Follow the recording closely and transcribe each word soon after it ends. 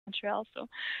trail. So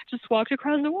just walked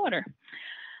across the water.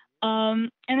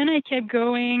 And then I kept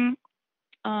going,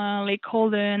 Lake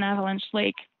Colden, Avalanche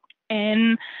Lake.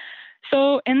 And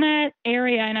so in that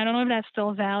area, and I don't know if that's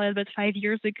still valid, but 5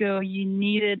 years ago, you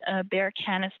needed a bear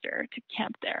canister to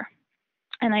camp there.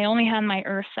 And I only had my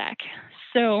earth sack.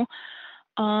 So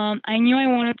I knew I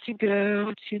wanted to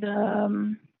go to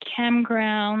the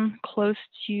campground close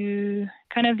to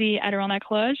kind of the Adirondack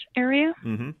Lodge area.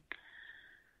 Mm-hmm.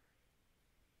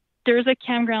 There's a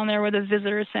campground there with a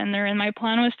visitor center, and my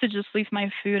plan was to just leave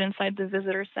my food inside the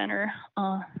visitor center.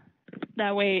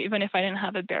 That way, even if I didn't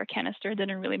have a bear canister, it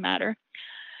didn't really matter.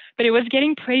 But it was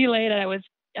getting pretty late. I was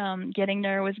getting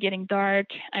there. It was getting dark.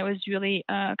 I was really,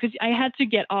 because I had to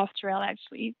get off trail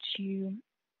actually to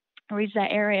reach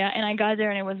that area. And I got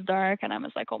there and it was dark and I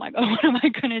was like, oh my God, what am I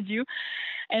going to do?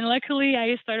 And luckily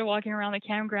I started walking around the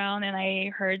campground and I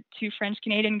heard two French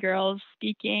Canadian girls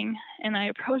speaking and I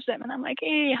approached them and I'm like,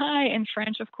 hey, hi, in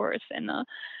French, of course. And,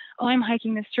 oh, I'm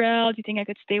hiking this trail. Do you think I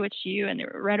could stay with you? And they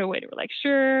were right away. They were like,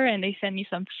 sure. And they sent me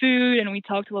some food and we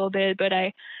talked a little bit, but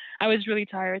I was really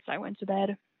tired. So I went to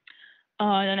bed.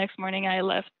 The next morning I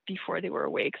left before they were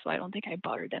awake. So I don't think I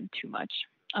bothered them too much.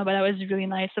 But that was really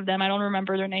nice of them. I don't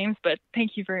remember their names, but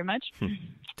thank you very much.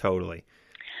 Totally.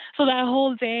 So that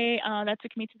whole day, that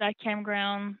took me to that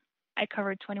campground. I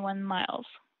covered 21 miles,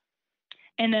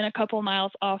 and then a couple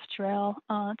miles off trail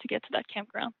to get to that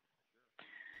campground.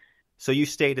 So you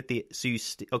stayed at the so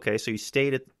you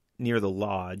stayed at near the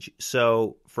lodge.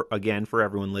 So for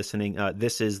everyone listening,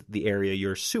 this is the area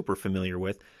you're super familiar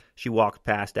with. She walked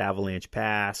past Avalanche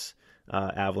Pass,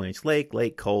 Avalanche Lake,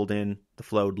 Lake Colden, the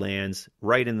Floodlands,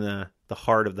 right in the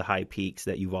heart of the high peaks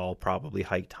that you've all probably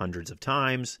hiked hundreds of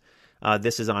times.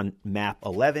 This is on map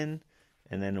 11,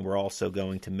 and then we're also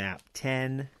going to map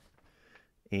 10.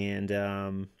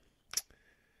 And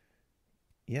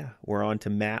we're on to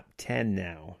map 10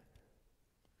 now.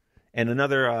 And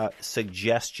another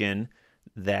suggestion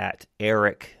that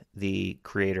Eric, the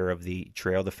creator of the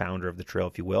trail, the founder of the trail,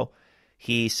 if you will,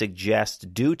 he suggests,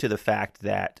 due to the fact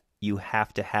that you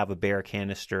have to have a bear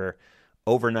canister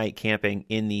overnight camping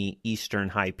in the eastern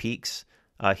high peaks,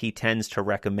 he tends to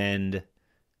recommend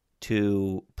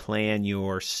to plan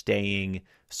your staying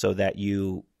so that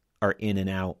you are in and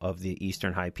out of the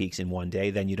eastern high peaks in one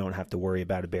day. Then you don't have to worry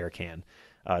about a bear can.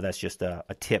 That's just a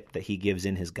tip that he gives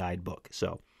in his guidebook.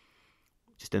 So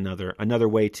just another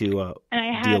way to deal with that. And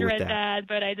I had read that,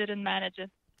 but I didn't manage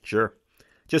it. Sure.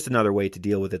 Just another way to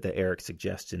deal with it that Eric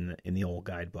suggests in the old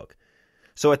guidebook.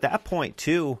 So at that point,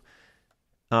 too,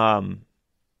 it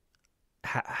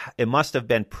must have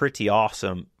been pretty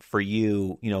awesome for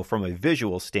you, from a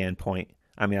visual standpoint.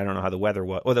 I mean, I don't know how the weather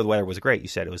was. Well, the weather was great. You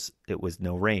said it was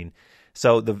no rain.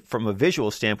 So from a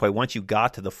visual standpoint, once you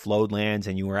got to the Floodlands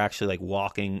and you were actually like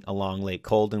walking along Lake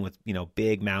Colden with,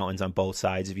 big mountains on both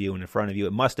sides of you and in front of you,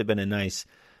 it must have been a nice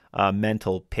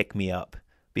mental pick-me-up,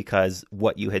 because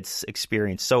what you had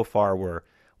experienced so far were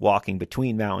walking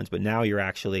between mountains, but now you're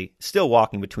actually still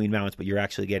walking between mountains, but you're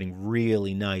actually getting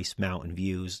really nice mountain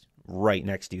views right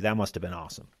next to you. That must have been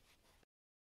awesome.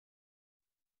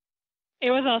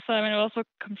 It was awesome, and it was also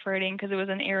comforting because it was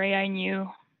an area I knew,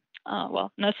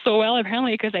 not so well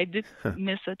apparently, because I did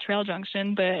miss a trail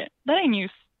junction, but I knew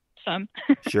some.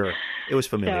 Sure, it was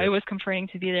familiar. So it was comforting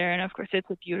to be there, and of course it's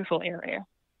a beautiful area.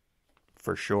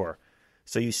 For sure.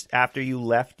 So after you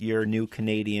left your new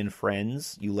Canadian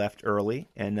friends, you left early,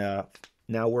 and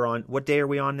now we're on. What day are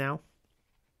we on now?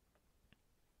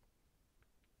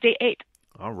 Day 8.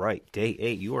 All right, day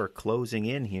 8. You are closing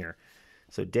in here.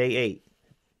 So day 8,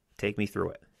 take me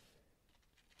through it.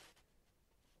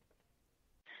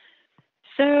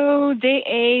 So day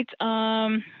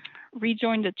 8,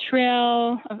 rejoined the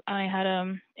trail. I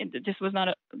had this was not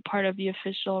a part of the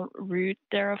official route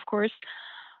there, of course.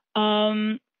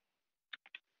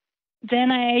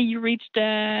 Then I reached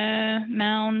the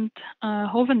Mount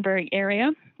Hovenberg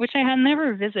area, which I had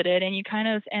never visited, and you kind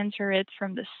of enter it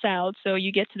from the south. So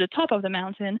you get to the top of the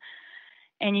mountain,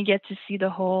 and you get to see the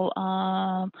whole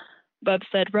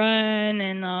bobsled run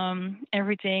and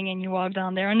everything, and you walk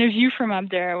down there. And the view from up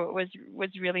there was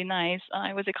really nice.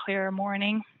 It was a clear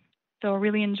morning, so I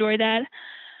really enjoyed that.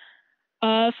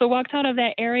 So walked out of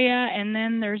that area, and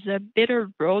then there's a bit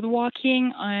of road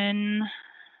walking on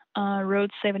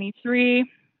Road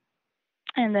 73,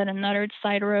 and then another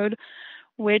side road,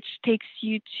 which takes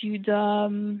you to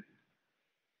the,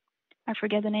 I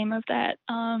forget the name of that.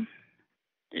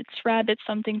 It's Rabbit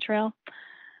something trail.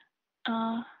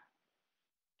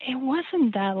 It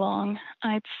wasn't that long.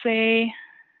 I'd say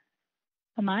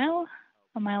a mile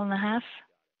and a half.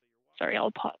 Sorry,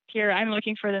 I'll pause here. I'm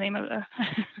looking for the name of the.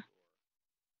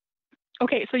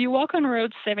 Okay, so you walk on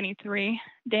Road 73,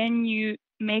 then you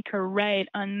make a right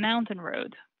on Mountain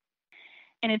Road,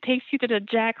 and it takes you to the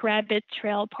Jackrabbit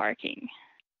Trail parking,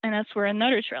 and that's where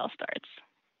another trail starts.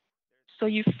 So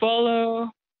you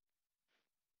follow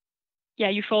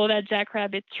that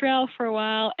Jackrabbit Trail for a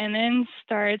while, and then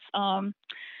starts.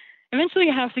 Eventually,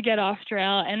 you have to get off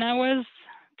trail, and that was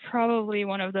probably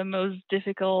one of the most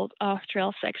difficult off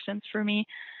trail sections for me.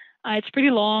 It's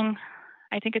pretty long.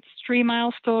 I think it's 3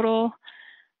 miles total.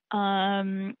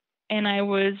 And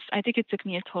I think it took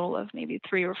me a total of maybe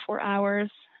 3 or 4 hours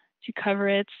to cover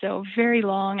it. So very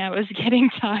long. I was getting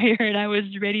tired. I was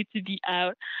ready to be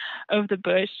out of the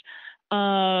bush.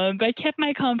 But I kept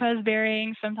my compass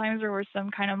bearing. Sometimes there were some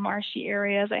kind of marshy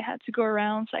areas I had to go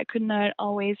around, so I could not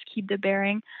always keep the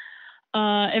bearing.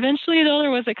 Eventually, though,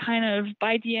 there was a kind of,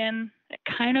 by the end, a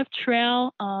kind of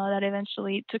trail that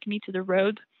eventually took me to the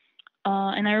road.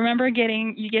 And I remember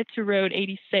you get to Road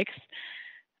 86.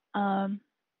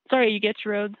 You get to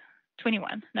Road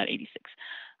 21, not 86.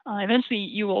 Eventually,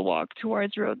 you will walk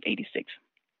towards Road 86.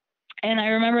 And I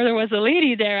remember there was a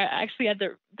lady there actually at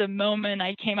the moment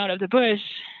I came out of the bush,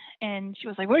 and she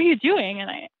was like, "What are you doing?" And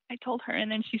I told her,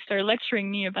 and then she started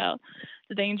lecturing me about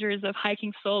the dangers of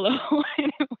hiking solo.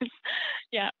 And it was,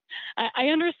 yeah, I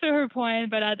understood her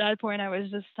point, but at that point I was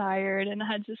just tired and I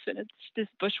had just finished this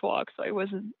bushwalk, so it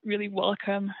wasn't really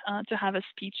welcome to have a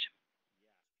speech.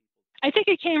 I think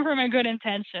it came from a good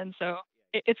intention, so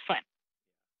it's fun.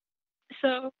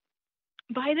 So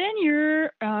by then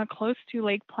you're close to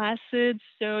Lake Placid,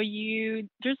 so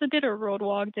there's a bit of road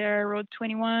walk there, Road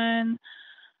 21,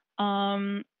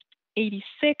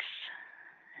 86,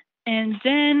 and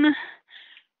then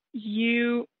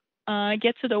you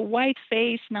get to the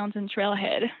Whiteface Mountain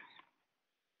Trailhead,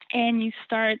 and you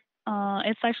start.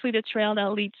 It's actually the trail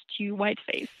that leads to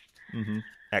Whiteface. Mm-hmm.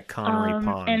 At Connery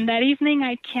Pond. And that evening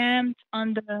I camped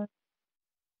on the.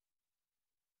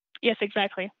 Yes,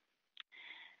 exactly.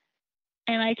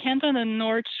 And I camped on the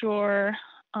north shore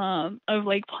of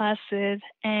Lake Placid.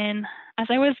 And as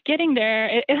I was getting there,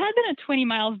 it had been a 20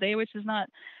 miles day, which is not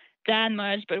that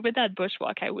much. But with that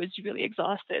bushwalk, I was really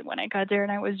exhausted when I got there,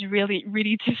 and I was really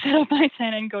ready to set up my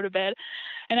tent and go to bed.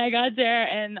 And I got there,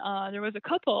 and there was a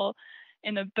couple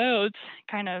in a boat,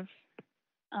 kind of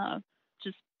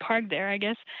just parked there, I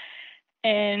guess.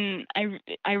 And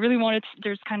I really wanted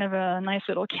there's kind of a nice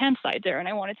little campsite there, and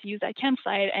I wanted to use that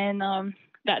campsite. And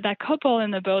that couple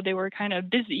in the boat, they were kind of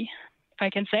busy, if I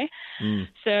can say.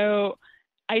 So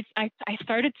I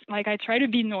started, like, I tried to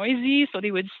be noisy so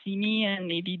they would see me and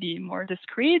maybe be more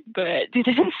discreet, but they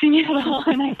didn't see me at all.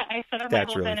 And I set up my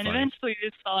whole tent, and eventually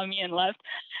they saw me and left.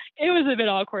 It was a bit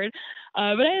awkward,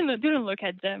 but I didn't look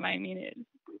at them. I mean,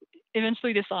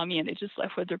 eventually they saw me and they just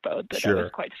left with their boat, but That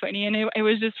was quite funny. And it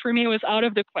was just, for me, it was out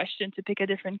of the question to pick a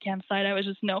different campsite. I was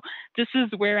just, no, this is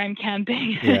where I'm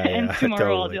camping. And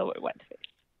tomorrow I'll deal with Whiteface.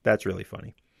 That's really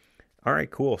funny. All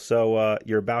right, cool. So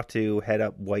you're about to head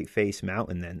up Whiteface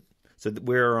Mountain then. So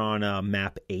we're on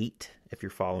map 8, if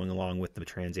you're following along with the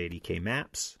TransADK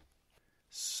maps.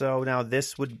 So now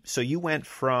you went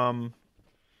from,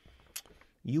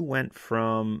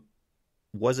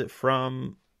 was it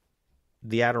from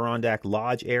the Adirondack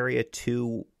Lodge area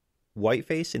to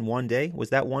Whiteface in one day? Was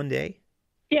that one day?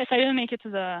 Yes, I didn't make it to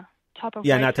the top of Whiteface.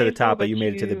 Yeah, not to the top, but you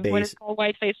made it to the base. What is called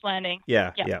Whiteface Landing.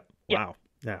 Yeah. Wow.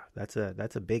 Yeah, that's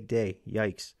a big day.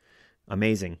 Yikes.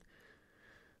 Amazing.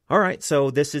 All right, so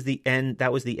this is the end.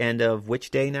 That was the end of which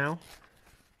day now?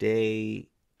 Day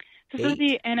 8? This is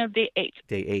the end of day 8.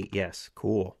 Day 8, yes.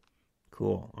 Cool.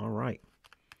 All right.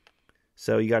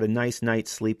 So you got a nice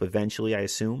night's sleep eventually, I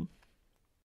assume?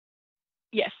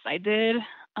 Yes, I did.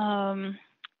 And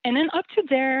then up to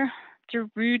there, the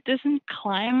route doesn't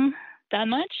climb that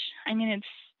much. I mean, it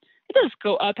does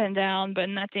go up and down, but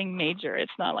nothing major.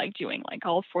 It's not like doing like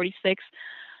all 46.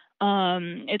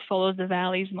 It follows the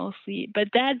valleys mostly. But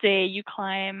that day you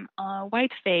climb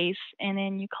Whiteface, and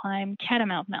then you climb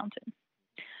Catamount Mountain.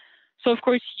 So of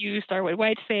course you start with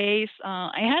Whiteface.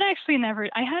 I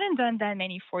hadn't done that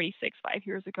many 46 5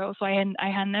 years ago, so I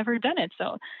had never done it.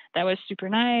 So that was super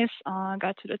nice.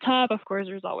 Got to the top. Of course,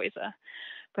 there's always a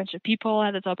bunch of people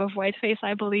at the top of Whiteface,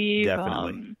 I believe.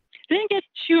 Definitely. Didn't get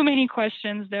too many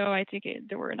questions though. I think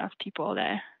there were enough people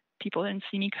that people didn't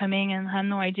see me coming and had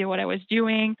no idea what I was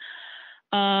doing.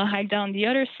 Hike down the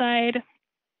other side.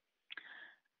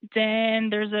 Then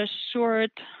there's a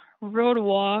short road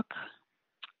walk.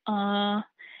 And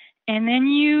then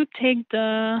you take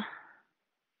the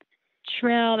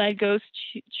trail that goes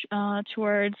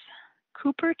towards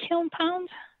Cooper Kiln Pound.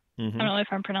 Mm-hmm. I don't know if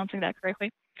I'm pronouncing that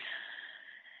correctly.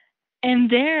 And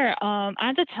there,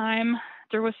 at the time,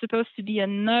 there was supposed to be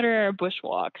another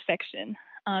bushwalk section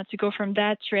to go from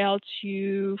that trail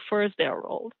to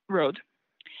Forestdale Road.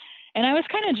 And I was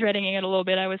kind of dreading it a little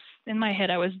bit. In my head,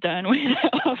 I was done with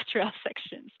off-trail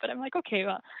sections. But I'm like, okay,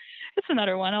 well, it's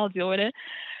another one. I'll deal with it.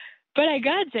 But I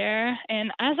got there,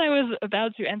 and as I was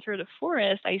about to enter the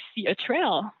forest, I see a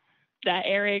trail that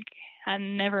Eric had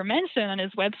never mentioned on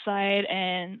his website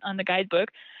and on the guidebook.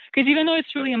 Because even though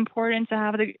it's really important to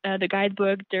have the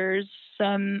guidebook, there's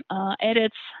some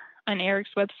edits on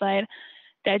Eric's website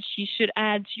that you should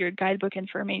add to your guidebook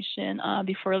information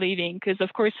before leaving. Because,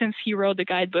 of course, since he wrote the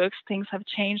guidebooks, things have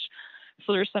changed.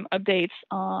 So there's some updates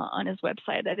on his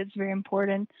website that it's very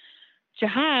important to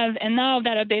have. And now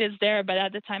that update is there, but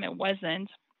at the time it wasn't.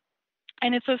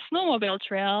 And it's a snowmobile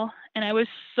trail, and I was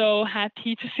so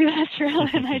happy to see that trail.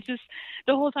 And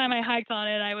the whole time I hiked on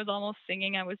it, I was almost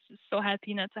singing. I was just so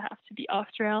happy not to have to be off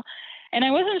trail. And I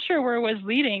wasn't sure where it was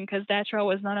leading because that trail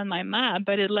was not on my map,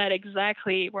 but it led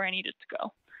exactly where I needed to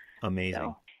go. Amazing.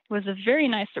 So it was a very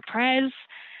nice surprise.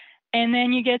 And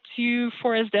then you get to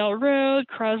Forestdale Road,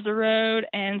 cross the road,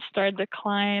 and start the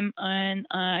climb on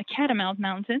Catamount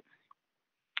Mountain.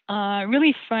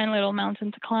 Really fun little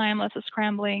mountain to climb, lots of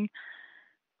scrambling.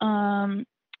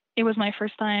 It was my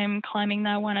first time climbing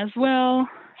that one as well,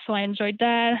 so I enjoyed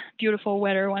that. Beautiful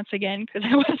weather once again because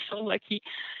I was so lucky.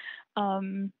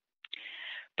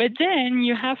 But then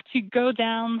you have to go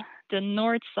down the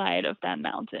north side of that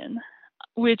mountain,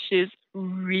 which is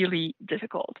really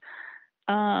difficult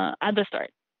at the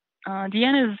start. The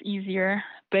end is easier,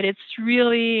 but it's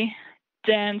really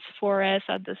dense forest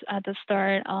at the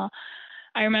start.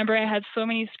 I remember I had so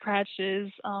many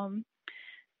scratches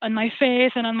on my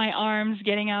face and on my arms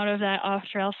getting out of that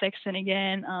off-trail section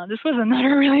again. This was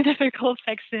another really difficult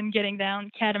section getting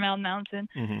down Catamount Mountain.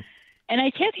 Mm-hmm. And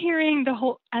I kept hearing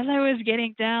as I was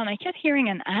getting down, I kept hearing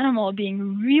an animal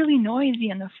being really noisy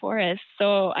in the forest.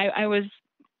 So I was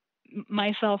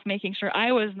myself making sure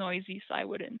I was noisy so I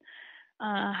wouldn't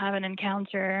have an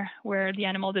encounter where the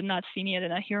animal did not see me and did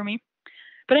not hear me.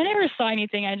 But I never saw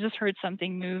anything. I just heard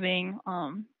something moving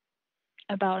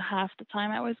about half the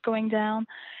time I was going down.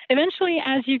 Eventually,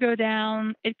 as you go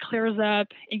down, it clears up.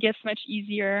 It gets much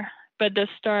easier, but the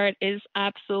start is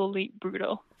absolutely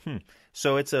brutal.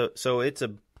 So it's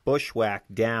a bushwhack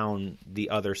down the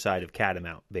other side of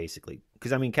Catamount, basically.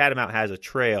 Because, I mean, Catamount has a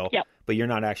trail, yep. But you're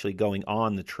not actually going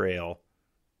on the trail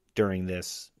during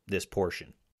this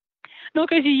portion. No,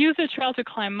 because you use the trail to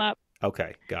climb up.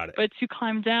 Okay, got it. But to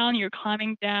climb down, you're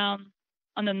climbing down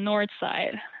on the north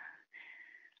side.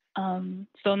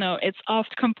 So no, it's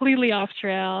completely off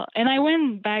trail. And I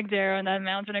went back there on that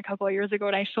mountain a couple of years ago,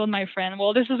 and I showed my friend,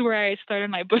 well, this is where I started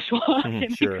my bushwalk,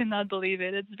 and Sure. he could not believe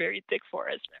it. It's very thick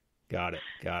forest. Got it.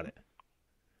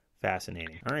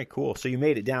 Fascinating. All right, cool. So you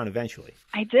made it down eventually.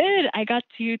 I did. I got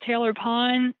to Taylor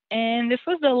Pond, and this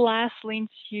was the last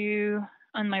lean-to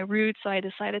on my route, so I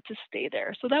decided to stay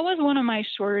there. So that was one of my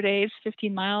shorter days,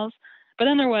 15 miles. But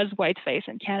then there was Whiteface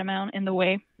and Catamount in the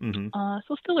way. Mm-hmm.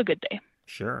 So still a good day.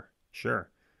 Sure.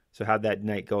 So how'd that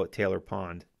night go at Taylor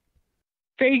Pond?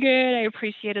 Very good. I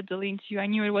appreciated the lean-to. I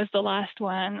knew it was the last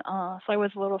one, so I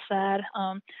was a little sad.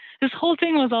 This whole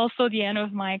thing was also the end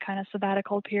of my kind of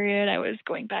sabbatical period. I was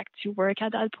going back to work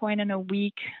at that point in a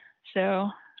week. So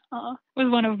it was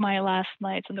one of my last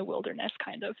nights in the wilderness,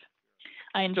 kind of.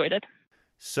 I enjoyed it.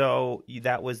 So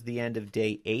that was the end of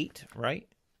day 8, right?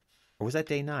 Or was that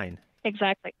day 9?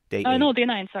 Exactly. Day 8. No, day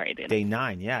 9. Sorry, day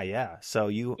 9. Yeah. So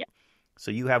you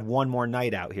have one more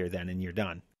night out here then, and you're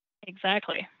done.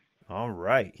 Exactly. All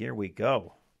right, here we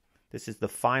go. This is the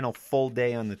final full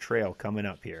day on the trail coming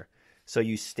up here. So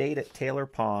you stayed at Taylor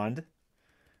Pond,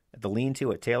 at the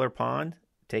lean-to at Taylor Pond.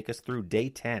 Take us through day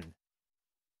 10.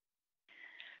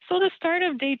 So the start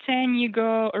of day 10, you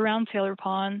go around Taylor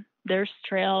Pond. There's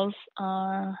trails,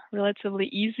 relatively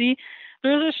easy.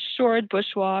 There's a short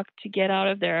bushwalk to get out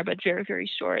of there, but very,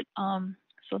 very short.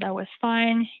 So that was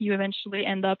fine. You eventually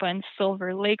end up on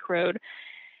Silver Lake Road.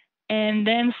 And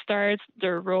then starts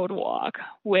the road walk,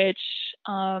 which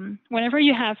whenever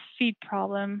you have feet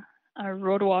problem,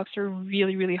 road walks are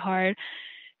really, really hard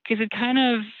because it kind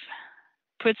of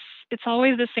it's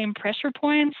always the same pressure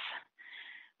points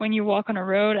when you walk on a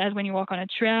road as when you walk on a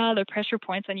trail. The pressure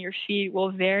points on your feet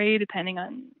will vary depending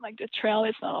on the trail.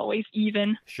 It's not always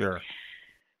even. Sure.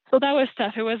 So that was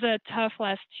tough. It was a tough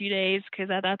last 2 days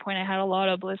because at that point I had a lot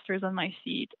of blisters on my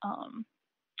feet.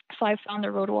 So I found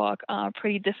the road walk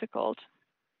pretty difficult.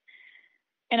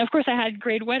 And of course I had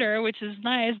great weather, which is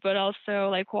nice, but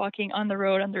also walking on the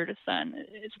road under the sun,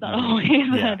 it's not always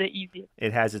the easiest.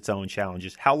 It has its own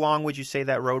challenges. How long would you say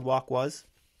that road walk was?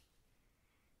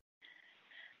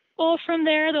 Well, from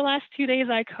there, the last 2 days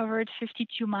I covered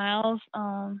 52 miles.